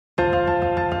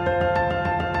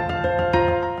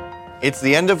It's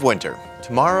the end of winter.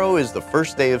 Tomorrow is the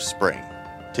first day of spring.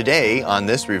 Today, on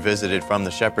this Revisited from the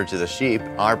Shepherd to the Sheep,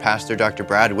 our pastor, Dr.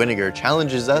 Brad Winiger,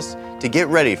 challenges us to get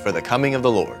ready for the coming of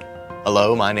the Lord.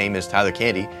 Hello, my name is Tyler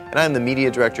Candy, and I'm the media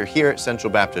director here at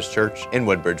Central Baptist Church in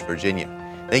Woodbridge, Virginia.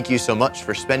 Thank you so much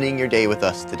for spending your day with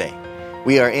us today.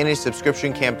 We are in a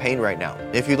subscription campaign right now.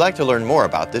 If you'd like to learn more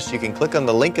about this, you can click on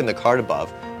the link in the card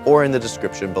above or in the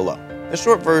description below. The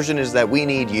short version is that we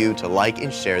need you to like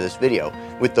and share this video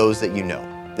with those that you know.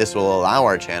 This will allow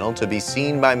our channel to be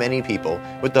seen by many people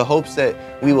with the hopes that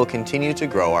we will continue to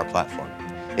grow our platform.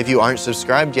 If you aren't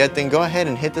subscribed yet, then go ahead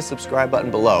and hit the subscribe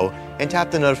button below and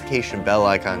tap the notification bell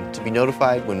icon to be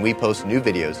notified when we post new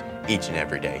videos each and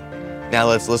every day. Now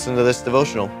let's listen to this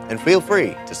devotional and feel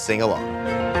free to sing along.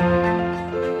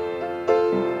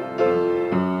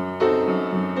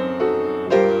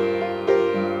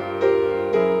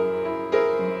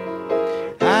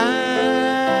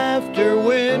 After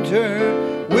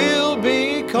winter, we'll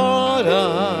be caught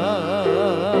up.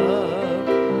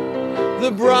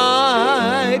 The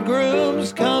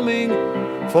bridegroom's coming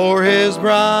for his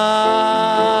bride.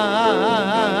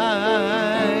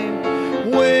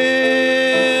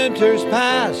 Winter's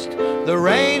past, the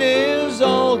rain is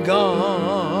all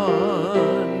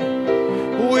gone.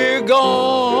 We're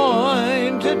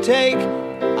going to take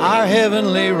our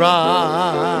heavenly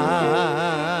ride.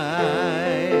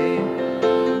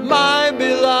 My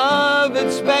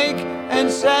beloved spake and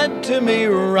said to me,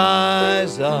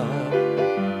 rise up.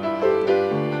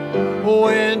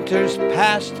 Winter's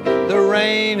past, the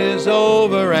rain is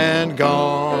over and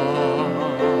gone.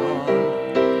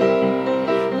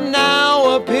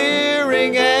 Now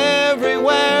appearing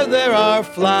everywhere there are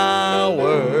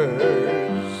flowers.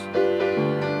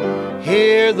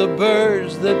 Hear the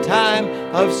birds, the time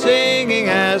of singing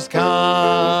has come.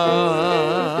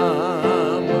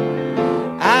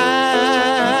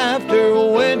 After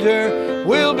winter,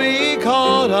 we'll be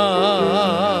caught up.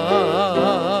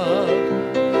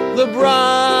 The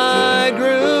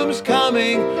bridegroom's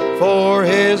coming for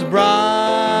his bride.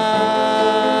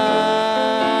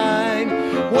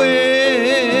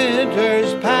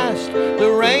 Winter's past,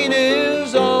 the rain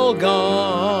is all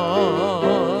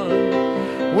gone.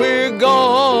 We're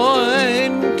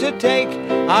going to take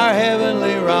our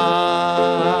heavenly ride.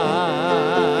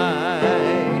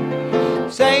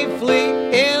 Safely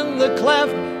in the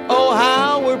cleft, oh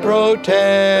how we're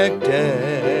protected.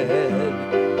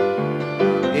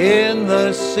 In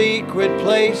the secret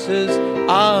places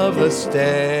of the stairs.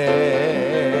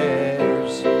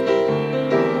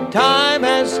 Time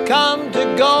has come to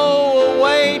go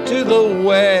away to the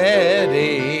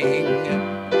wedding.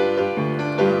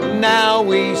 Now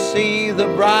we see the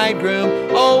bridegroom,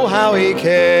 oh how he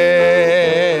cares.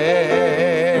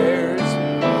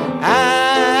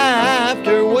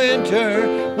 After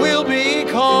winter, we'll be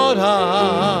caught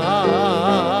up.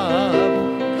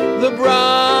 The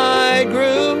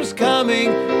bridegroom's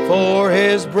coming for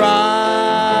his bride.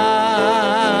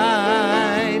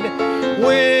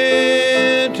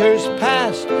 Winter's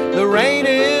past, the rain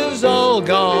is all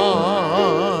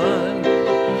gone.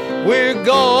 We're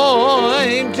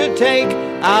going to take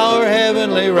our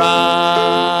heavenly ride.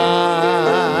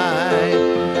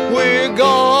 We're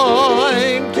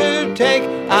going to take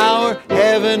our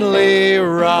heavenly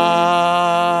ride.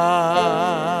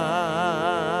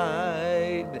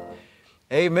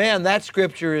 Amen. That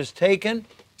scripture is taken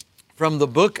from the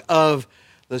book of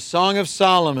the Song of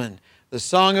Solomon. The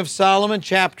Song of Solomon,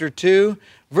 chapter 2,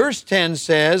 verse 10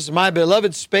 says, My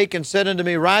beloved spake and said unto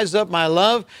me, Rise up, my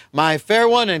love, my fair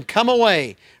one, and come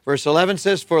away. Verse 11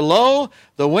 says, For lo,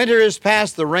 the winter is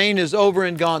past, the rain is over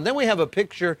and gone. Then we have a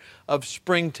picture of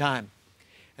springtime.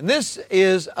 And this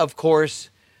is, of course,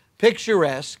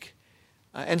 picturesque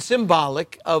and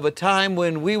symbolic of a time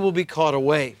when we will be caught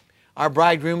away. Our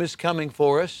bridegroom is coming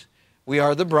for us. We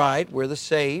are the bride. We're the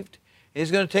saved.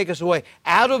 He's going to take us away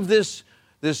out of this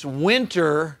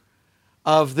winter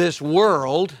of this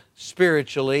world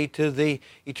spiritually to the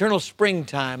eternal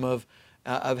springtime of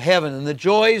heaven and the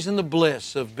joys and the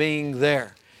bliss of being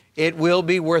there. It will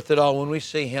be worth it all when we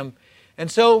see Him. And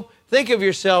so think of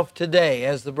yourself today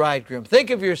as the bridegroom. Think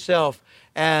of yourself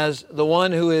as the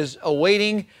one who is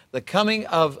awaiting the coming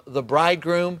of the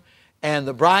bridegroom, and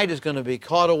the bride is going to be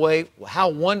caught away. How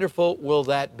wonderful will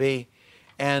that be?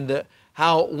 And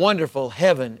how wonderful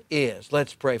heaven is.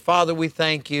 Let's pray. Father, we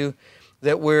thank You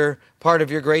that we're part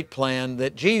of Your great plan,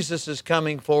 that Jesus is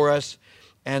coming for us,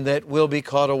 and that we'll be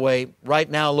caught away. Right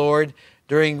now, Lord,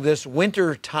 during this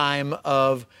winter time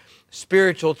of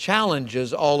spiritual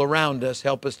challenges all around us,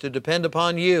 help us to depend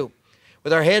upon You.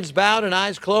 With our heads bowed and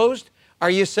eyes closed, are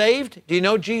you saved? Do you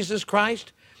know Jesus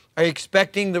Christ? Are you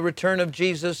expecting the return of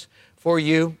Jesus for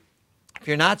you? If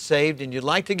you're not saved and you'd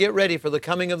like to get ready for the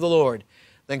coming of the Lord,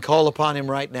 then call upon Him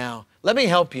right now. Let me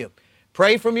help you.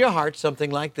 Pray from your heart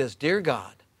something like this. Dear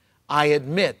God, I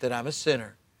admit that I'm a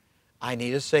sinner. I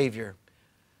need a Savior.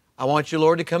 I want you,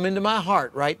 Lord, to come into my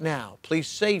heart right now. Please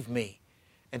save me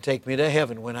and take me to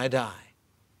heaven when I die.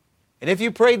 And if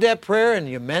you prayed that prayer and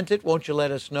you meant it, won't you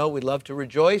let us know? We'd love to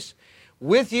rejoice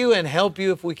with you and help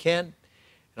you if we can.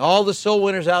 And all the soul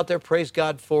winners out there, praise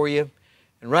God for you.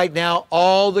 And right now,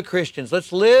 all the Christians,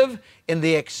 let's live in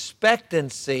the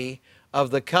expectancy of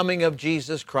the coming of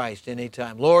Jesus Christ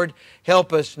anytime. Lord,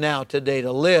 help us now today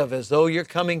to live as though you're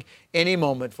coming any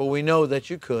moment, for we know that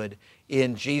you could.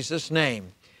 In Jesus'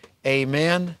 name,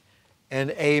 amen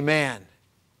and amen.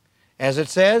 As it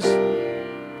says,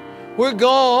 we're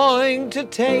going to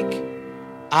take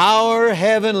our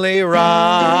heavenly ride.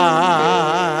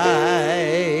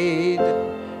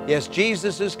 Yes,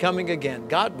 Jesus is coming again.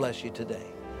 God bless you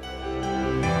today.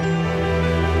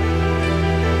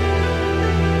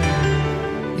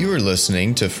 You are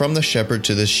listening to From the Shepherd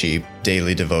to the Sheep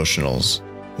Daily Devotionals.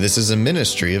 This is a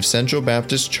ministry of Central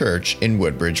Baptist Church in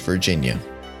Woodbridge, Virginia.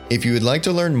 If you would like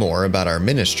to learn more about our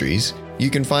ministries, you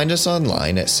can find us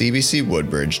online at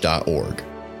cbcwoodbridge.org.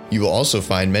 You will also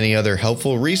find many other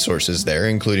helpful resources there,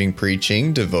 including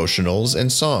preaching, devotionals, and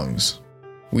songs.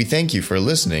 We thank you for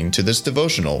listening to this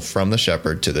devotional from the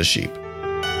Shepherd to the Sheep.